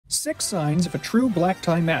6 signs of a true black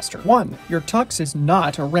tie master. 1. Your tux is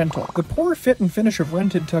not a rental. The poor fit and finish of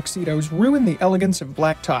rented tuxedos ruin the elegance of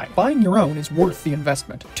black tie. Buying your own is worth the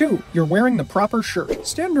investment. 2. You're wearing the proper shirt.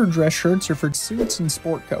 Standard dress shirts are for suits and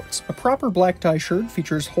sport coats. A proper black tie shirt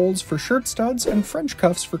features holes for shirt studs and French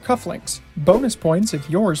cuffs for cufflinks. Bonus points if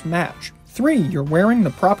yours match. 3. You're wearing the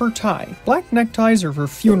proper tie. Black neckties are for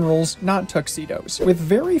funerals, not tuxedos. With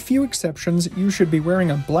very few exceptions, you should be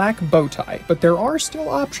wearing a black bow tie, but there are still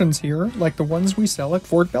options here, like the ones we sell at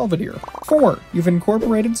Fort Belvedere. 4. You've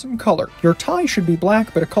incorporated some color. Your tie should be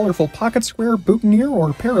black, but a colorful pocket square, boutonniere,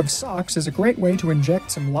 or pair of socks is a great way to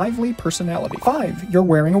inject some lively personality. 5. You're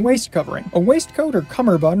wearing a waist covering. A waistcoat or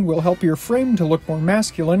cummerbund will help your frame to look more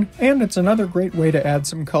masculine, and it's another great way to add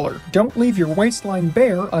some color. Don't leave your waistline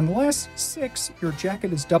bare unless 6. Your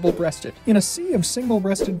jacket is double-breasted. In a sea of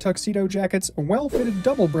single-breasted tuxedo jackets, a well-fitted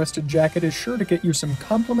double-breasted jacket is sure to get you some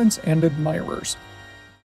compliments and admirers.